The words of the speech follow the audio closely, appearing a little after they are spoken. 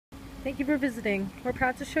Thank you for visiting. We're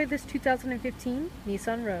proud to show you this 2015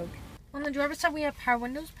 Nissan Rogue. On the driver's side, we have power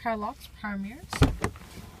windows, power locks, power mirrors,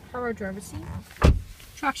 power driver's seat,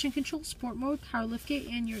 traction control, sport mode, power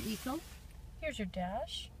liftgate, and your eco. Here's your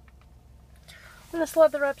dash. On this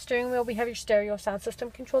leather up steering wheel, we have your stereo sound system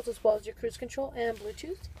controls as well as your cruise control and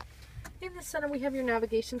Bluetooth. In the center, we have your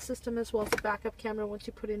navigation system as well as a backup camera once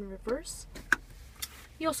you put it in reverse.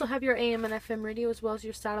 You also have your AM and FM radio as well as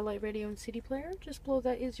your satellite radio and CD player. Just below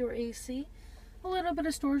that is your AC. A little bit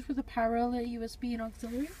of storage with a power outlet, USB and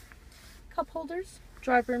auxiliary. Cup holders,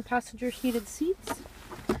 driver and passenger heated seats.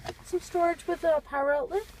 Some storage with a power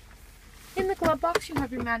outlet. In the glove box you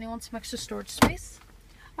have your manual and some extra storage space.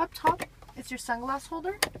 Up top is your sunglass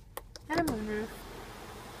holder and a moonroof.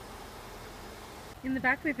 In the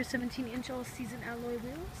back we have your 17-inch all-season alloy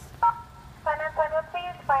wheels. Finance line one,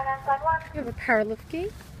 please. Finance line one. You have a power lift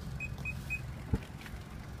gate.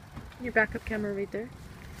 Your backup camera right there.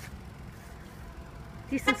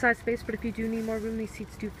 Decent size space, but if you do need more room, these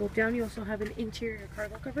seats do fold down. You also have an interior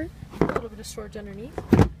cargo cover, a little bit of storage underneath,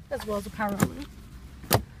 as well as a power outlet.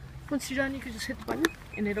 Once you're done, you can just hit the button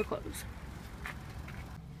and it'll close.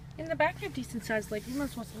 In the back, you have decent sized legroom,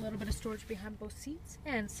 as well as a little bit of storage behind both seats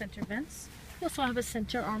and center vents. You also have a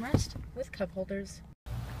center armrest with cup holders.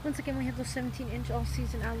 Once again, we have those 17-inch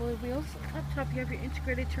all-season alloy wheels. Up top, you have your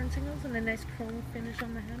integrated turn signals and a nice chrome finish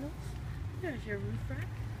on the handles. There's your roof rack.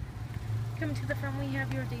 Coming to the front, we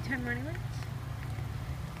have your daytime running lights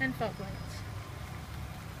and fog lights.